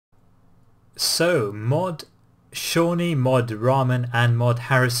So, mod Shauny, mod Ramen and mod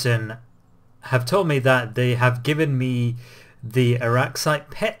Harrison have told me that they have given me the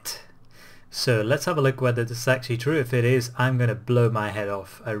Araxyte pet. So let's have a look whether this is actually true. If it is, I'm going to blow my head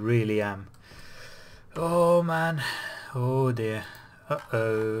off. I really am. Oh man. Oh dear.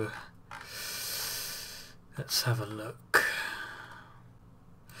 Uh-oh. Let's have a look.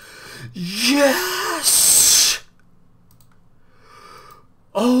 Yes!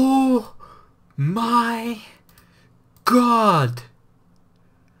 Oh my god!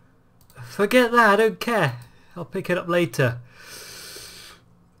 Forget that, I don't care. I'll pick it up later.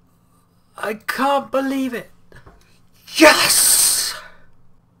 I can't believe it! Yes!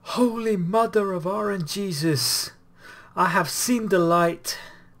 Holy Mother of RNGesus. I have seen the light.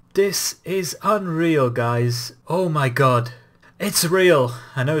 This is unreal, guys. Oh my god. It's real.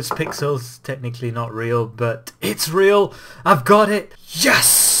 I know it's pixels, technically not real, but it's real. I've got it.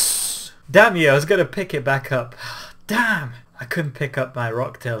 Yes! Damn you, I was gonna pick it back up. Damn! I couldn't pick up my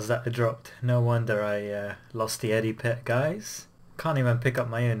rocktails that I dropped. No wonder I lost the Eddie pet, guys. Can't even pick up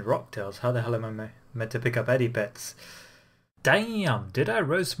my own rocktails. How the hell am I meant to pick up Eddie pets? Damn, did I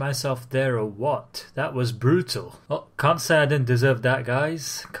roast myself there or what? That was brutal. Oh, can't say I didn't deserve that,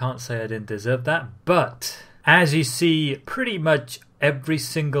 guys. Can't say I didn't deserve that, but as you see, pretty much every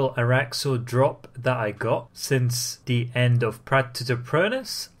single Araxxor drop that I got since the end of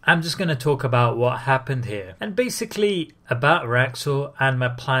Pratitopronus, I'm just going to talk about what happened here. And basically about Araxxor and my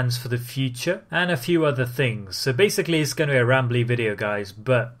plans for the future and a few other things. So basically it's going to be a rambly video, guys,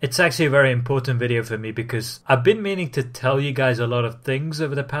 but it's actually a very important video for me because I've been meaning to tell you guys a lot of things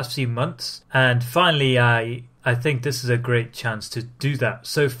over the past few months. And finally I think this is a great chance to do that.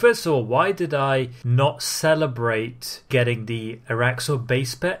 So first of all, why did I not celebrate getting the Araxxor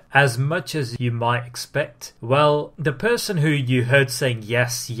base pet as much as you might expect? Well, the person who you heard saying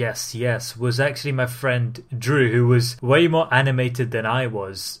yes, yes, yes was actually my friend Drew, who was way more animated than I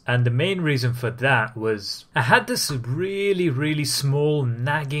was. And the main reason for that was I had this really small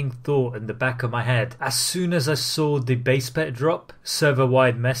nagging thought in the back of my head. As soon as I saw the base pet drop,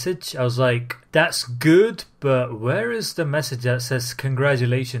 server-wide message, I was like, that's good, but where is the message that says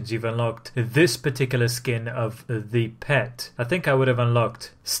congratulations, you've unlocked this particular skin of the pet? I think I would have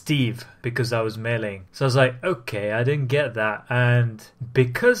unlocked Steve because I was mailing. So I was like, okay, I didn't get that, and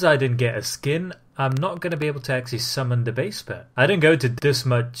because I didn't get a skin, I'm not going to be able to actually summon the base pet. I didn't go into this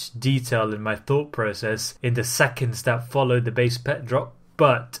much detail in my thought process in the seconds that followed the base pet drop.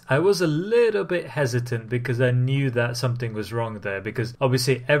 But I was a little bit hesitant because I knew that something was wrong there, because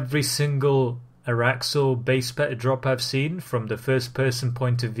obviously every single Araxxor base pet drop I've seen from the first person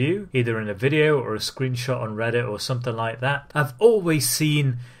point of view, either in a video or a screenshot on Reddit or something like that, I've always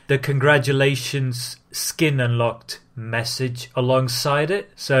seen the congratulations skin unlocked message alongside it.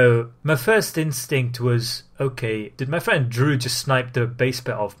 So my first instinct was, okay, did my friend Drew just snipe the base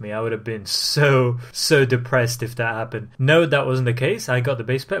pet off me? I would have been so depressed if that happened. No, that wasn't the case. I got the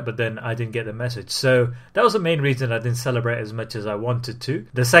base pet, but then I didn't get the message. So that was the main reason I didn't celebrate as much as I wanted to.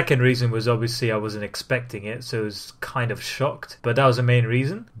 The second reason was obviously I wasn't expecting it, so I was kind of shocked. But that was the main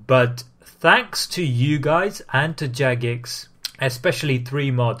reason. But thanks to you guys and to Jagex, especially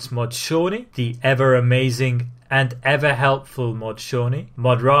three mods, mod Shauny, the ever amazing and ever helpful mod Shauny,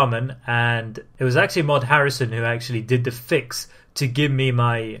 mod Ramen, and it was actually mod Harrison who actually did the fix to give me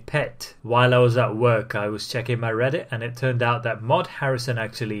my pet. While I was at work, I was checking my Reddit and it turned out that mod Harrison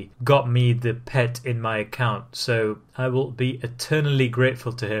actually got me the pet in my account. So I will be eternally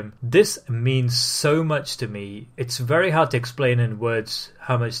grateful to him. This means so much to me. It's very hard to explain in words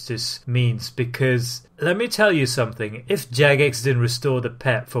how much this means, because let me tell you something. If Jagex didn't restore the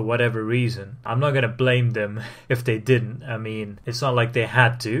pet for whatever reason, I'm not going to blame them if they didn't. I mean, it's not like they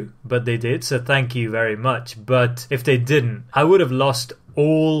had to, but they did, so thank you very much. But if they didn't, I would have lost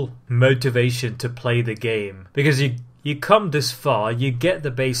all motivation to play the game, because you come this far, you get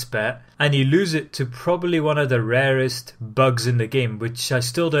the base pet, and you lose it to probably one of the rarest bugs in the game, which I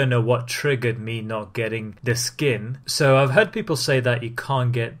still don't know what triggered me not getting the skin. So I've heard people say that you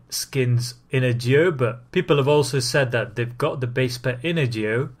can't get skins in a geo, but people have also said that they've got the base pet in a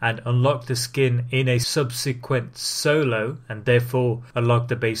geo and unlocked the skin in a subsequent solo and therefore unlocked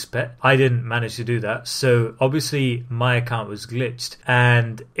the base pet. I didn't manage to do that, so obviously my account was glitched.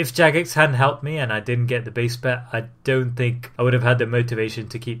 And if Jagex hadn't helped me and I didn't get the base pet, I don't think I would have had the motivation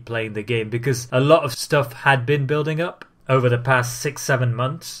to keep playing the game, because a lot of stuff had been building up over the past 6-7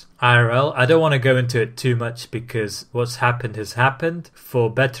 months. IRL, I don't want to go into it too much because what's happened has happened. For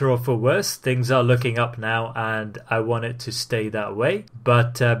better or for worse, things are looking up now and I want it to stay that way.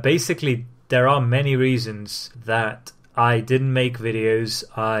 But basically, there are many reasons that I didn't make videos.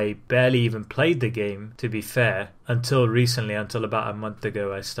 I barely even played the game, to be fair, until recently, until about a month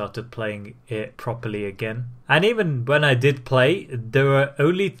ago I started playing it properly again. And even when I did play, there were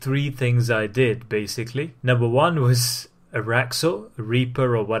only 3 things I did, basically. Number 1 was Araxxor,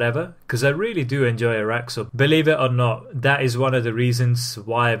 Reaper or whatever, because I really do enjoy Araxxor. Believe it or not, that is one of the reasons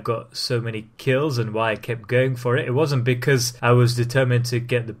why I've got so many kills and why I kept going for it. It wasn't because I was determined to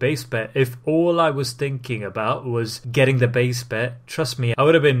get the base bet. If all I was thinking about was getting the base bet, trust me, I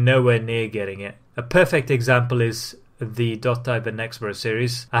would have been nowhere near getting it. A perfect example is the Type and Nextborough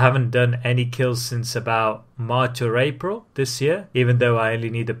series. I haven't done any kills since about March or April this year, even though I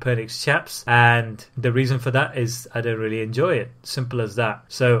only need the Pernix chaps, and the reason for that is I don't really enjoy it. Simple as that.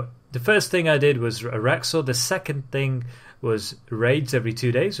 So the first thing I did was Araxxor. The second thing was raids every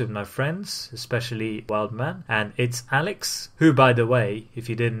 2 days with my friends, especially Wildman, and it's Alex, who, by the way, if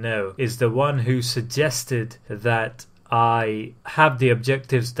you didn't know, is the one who suggested that I have the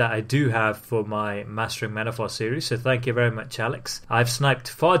objectives that I do have for my Mastering Metaphor series, so thank you very much, Alex. I've sniped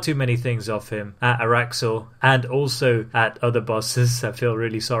far too many things off him at Araxxor and also at other bosses. I feel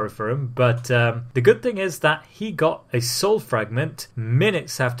really sorry for him, but the good thing is that he got a soul fragment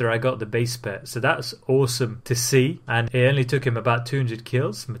minutes after I got the base bet, so that's awesome to see, and it only took him about 200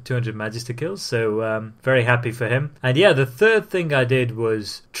 kills, 200 Magister kills, so very happy for him. And yeah, the third thing I did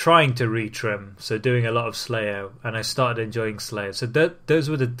was trying to retrim, so doing a lot of Slayer, and I started enjoying Slayer. So those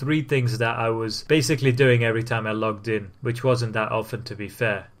were the 3 things that I was basically doing every time I logged in, which wasn't that often, to be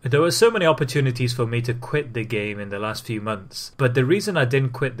fair. There were so many opportunities for me to quit the game in the last few months, but the reason I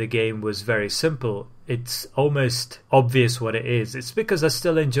didn't quit the game was very simple. It's almost obvious what it is. It's because I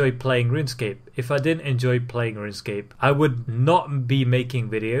still enjoy playing Runescape. If I didn't enjoy playing Runescape, I would not be making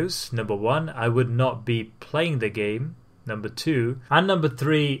videos, number 1. I would not be playing the game, number 2, and number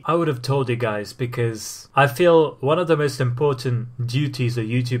 3, I would have told you guys, because I feel one of the most important duties a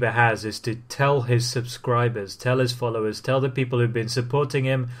YouTuber has is to tell his subscribers, tell his followers, tell the people who've been supporting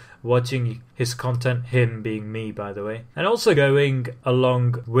him, watching his content, him being me, by the way, and also going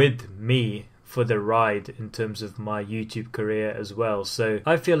along with me for the ride in terms of my YouTube career as well. So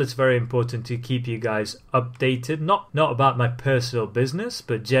I feel it's very important to keep you guys updated, not about my personal business,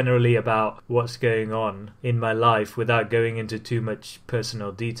 but generally about what's going on in my life without going into too much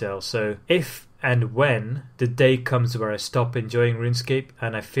personal detail. So if and when the day comes where I stop enjoying RuneScape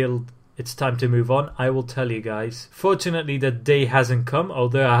and I feel it's time to move on, I will tell you guys. Fortunately, the day hasn't come,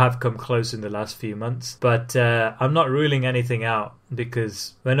 although I have come close in the last few months. But I'm not ruling anything out,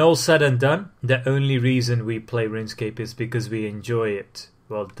 because when all's said and done, the only reason we play RuneScape is because we enjoy it.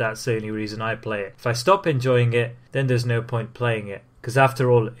 Well, that's the only reason I play it. If I stop enjoying it, then there's no point playing it. Because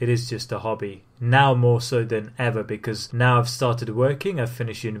after all, it is just a hobby. Now more so than ever, because now I've started working, I've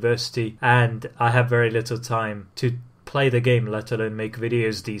finished university, and I have very little time to play the game, let alone make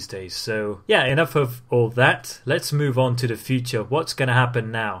videos these days. So yeah, enough of all that. Let's move on to the future. What's going to happen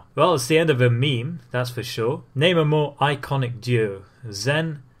now? Well, it's the end of a meme, that's for sure. Name a more iconic duo.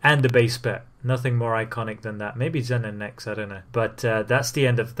 Zen and the base bet. Nothing more iconic than that. Maybe Zen and Nex, I don't know. But that's the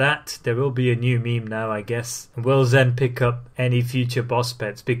end of that. There will be a new meme now, I guess. Will Zen pick up any future boss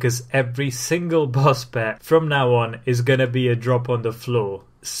bets? Because every single boss bet from now on is going to be a drop on the floor.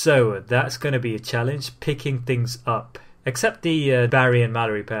 So that's going to be a challenge, picking things up. Except the Barry and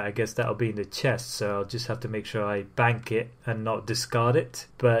Mallory pet, I guess that'll be in the chest, so I'll just have to make sure I bank it and not discard it.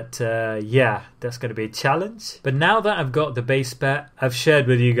 But yeah, that's going to be a challenge. But now that I've got the base bet, I've shared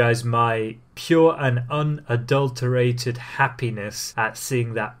with you guys my pure and unadulterated happiness at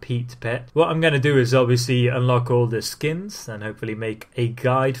seeing that Pete pet. What I'm going to do is obviously unlock all the skins and hopefully make a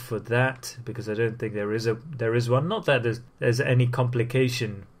guide for that, because I don't think there is one. Not that there's any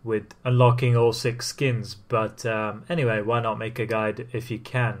complication with unlocking all 6 skins, but anyway, why not make a guide if you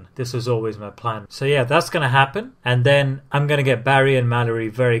can? This was always my plan. So yeah, that's going to happen, and then I'm going to get Barry and Mallory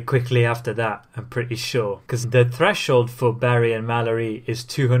very quickly after that, I'm pretty sure, because the threshold for Barry and Mallory is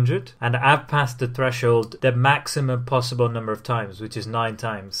 200, and I've passed the threshold the maximum possible number of times, which is 9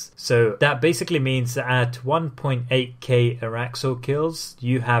 times. So that basically means that at 1.8k Araxxor kills,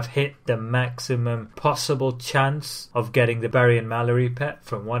 you have hit the maximum possible chance of getting the Barry and Mallory pet,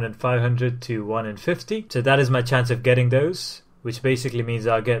 from 1 in 500 to 1 in 50. So that is my chance of getting those, which basically means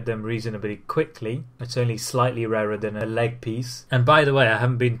I'll get them reasonably quickly. It's only slightly rarer than a leg piece. And by the way, I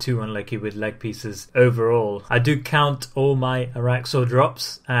haven't been too unlucky with leg pieces overall. I do count all my Araxxor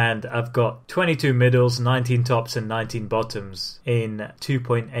drops, and I've got 22 middles, 19 tops and 19 bottoms in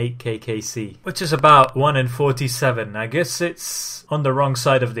 2.8 KKC, which is about 1 in 47. I guess it's on the wrong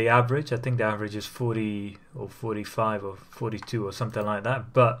side of the average. I think the average is 40 or 45 or 42 or something like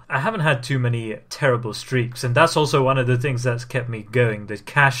that, but I haven't had too many terrible streaks, and that's also one of the things that's kept me going, the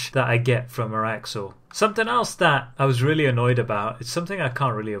cash that I get from Araxxor. Something else that I was really annoyed about, it's something I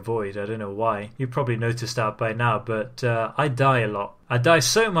can't really avoid, I don't know why. You probably noticed that by now, but I die a lot. I die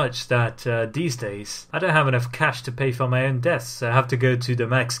so much that these days I don't have enough cash to pay for my own deaths. I have to go to the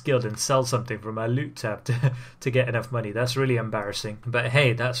Max Guild and sell something from my loot tab to get enough money. That's really embarrassing. But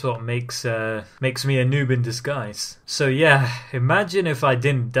hey, that's what makes me a noob in disguise. So yeah, imagine if I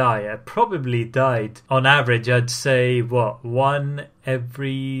didn't die. I probably died. On average, I'd say, what, 1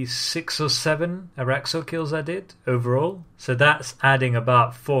 every 6 or 7 Araxxor kills I did overall. So that's adding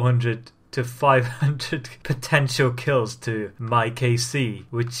about 400 to 500 potential kills to my KC,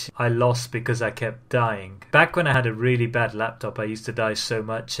 which I lost because I kept dying. Back when I had a really bad laptop, I used to die so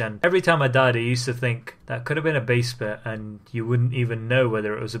much, and every time I died I used to think that could have been a base bet, and you wouldn't even know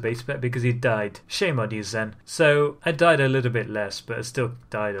whether it was a base bet because you died. Shame on you, Zen. So I died a little bit less, but I still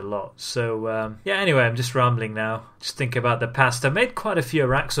died a lot. So yeah, anyway, I'm just rambling now. Just think about the past. I made quite a few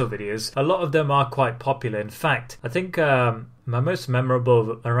Araxxor videos. A lot of them are quite popular. In fact, I think my most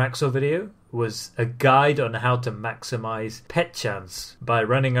memorable Araxxor video was a guide on how to maximize pet chance by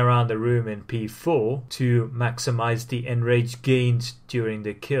running around the room in P4 to maximize the enrage gained during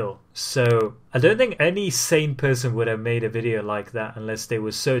the kill. So I don't think any sane person would have made a video like that unless they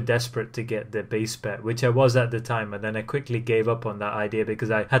were so desperate to get the base bet, which I was at the time, and then I quickly gave up on that idea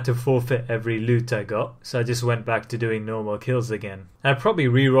because I had to forfeit every loot I got. So I just went back to doing normal kills again. I probably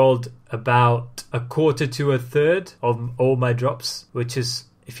rerolled about a quarter to a third of all my drops, which is,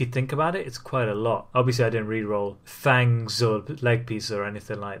 if you think about it, it's quite a lot. Obviously, I didn't reroll fangs or leg piece or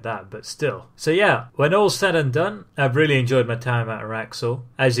anything like that, but still. So yeah, when all's said and done, I've really enjoyed my time at Araxxor,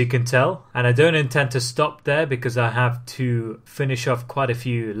 as you can tell. And I don't intend to stop there because I have to finish off quite a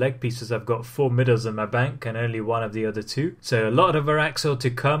few leg pieces. I've got 4 middles in my bank and only 1 of the other 2. So a lot of Araxxor to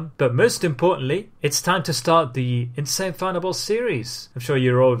come. But most importantly, it's time to start the Insane Final Boss series. I'm sure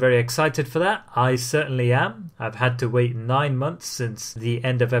you're all very excited for that. I certainly am. I've had to wait 9 months since the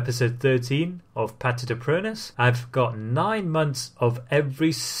end of episode 13 of Path to Pronus. I've got 9 months of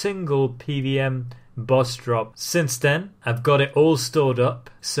every single PVM boss drop since then. I've got it all stored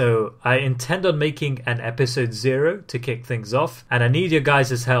up, so I intend on making an episode 0 to kick things off, and I need your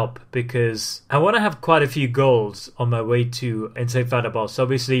guys' help because I want to have quite a few goals on my way to Insane Final Boss.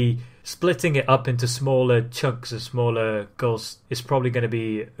 Obviously, splitting it up into smaller chunks and smaller goals is probably going to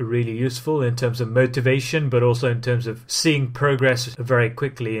be really useful in terms of motivation, but also in terms of seeing progress very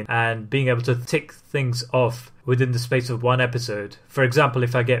quickly and being able to tick things off within the space of 1 episode. For example,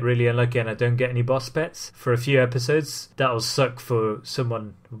 if I get really unlucky and I don't get any boss pets for a few episodes, that'll suck for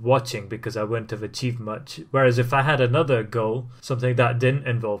someone watching because I wouldn't have achieved much. Whereas if I had another goal, something that didn't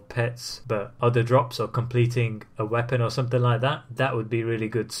involve pets but other drops or completing a weapon or something like that, that would be really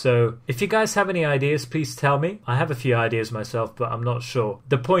good. So if you guys have any ideas, please tell me. I have a few ideas myself, but I'm not sure.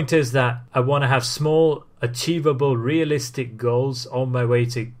 The point is that I want to have small, achievable, realistic goals on my way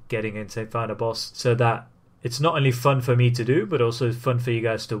to getting Insane Final Boss, so that it's not only fun for me to do, but also fun for you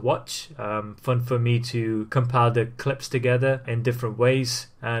guys to watch. Fun for me to compile the clips together in different ways.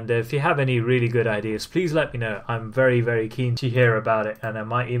 And if you have any really good ideas, please let me know. I'm very, very keen to hear about it, and I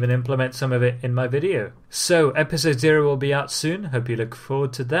might even implement some of it in my video. So episode 0 will be out soon. Hope you look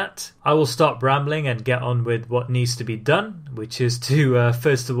forward to that. I will stop rambling and get on with what needs to be done, which is to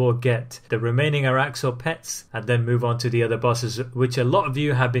first of all get the remaining Araxxor pets and then move on to the other bosses, which a lot of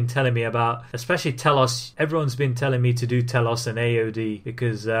you have been telling me about, especially Telos. Everyone's been telling me to do Telos and AOD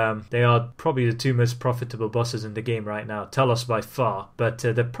because they are probably the 2 most profitable bosses in the game right now. Telos by far. But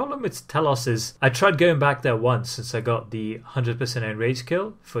the problem with Telos is I tried going back there once since I got the 100% enrage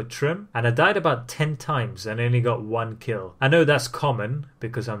kill for Trim, and I died about 10 times and only got 1 kill. I know that's common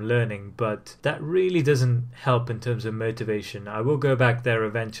because I'm learning, but that really doesn't help in terms of motivation. I will go back there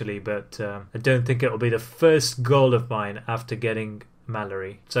eventually, but I don't think it'll be the first goal of mine after getting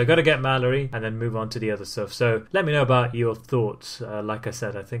Mallory. So I got to get Mallory and then move on to the other stuff. So let me know about your thoughts. Like I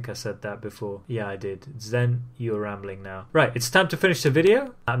said, I think I said that before. Yeah, I did. Then you're rambling now. Right, it's time to finish the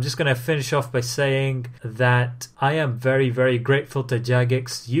video. I'm just going to finish off by saying that I am very, very grateful to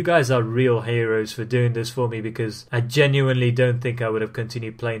Jagex. You guys are real heroes for doing this for me because I genuinely don't think I would have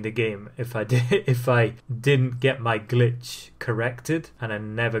continued playing the game if I didn't get my glitch corrected and I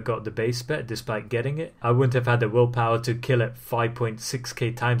never got the base bet despite getting it. I wouldn't have had the willpower to kill it 5.6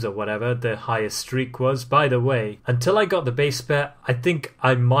 1.6k times or whatever the highest streak was. By the way, until I got the base pet, I think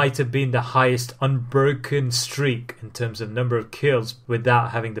I might have been the highest unbroken streak in terms of number of kills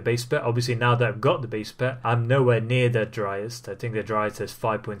without having the base pet. Obviously now that I've got the base pet, I'm nowhere near the driest. I think the driest is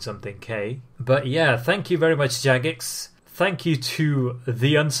 5 point something k. But yeah, thank you very much, Jagex. Thank you to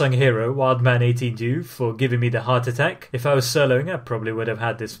the unsung hero, Wildman18Du, for giving me the heart attack. If I was soloing, I probably would have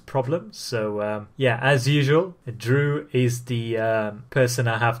had this problem. So yeah, as usual, Drew is the person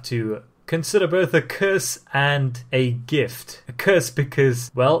I have to consider both a curse and a gift. A curse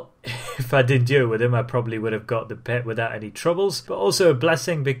because, well, if I didn't deal with him, I probably would have got the pet without any troubles. But also a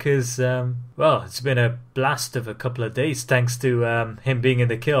blessing because, well, it's been a blast of a couple of days thanks to him being in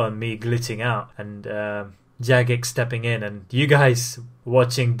the kill and me glitching out. And Jagex stepping in and you guys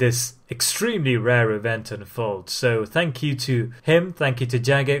watching this extremely rare event unfold. So thank you to him, thank you to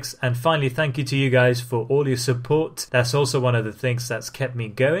Jagex, and finally thank you to you guys for all your support. That's also one of the things that's kept me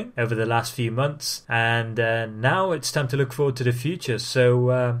going over the last few months. And now it's time to look forward to the future.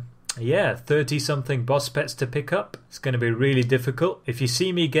 So yeah, 30 something boss pets to pick up. It's going to be really difficult. If you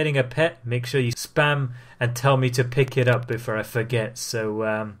see me getting a pet, make sure you spam and tell me to pick it up before I forget.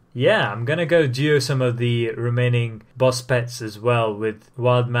 So yeah, I'm going to go duo some of the remaining boss pets as well with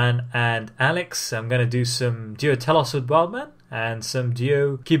Wildman and Alex. I'm going to do some duo Telos with Wildman and some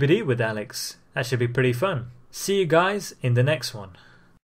duo QBD with Alex. That should be pretty fun. See you guys in the next one.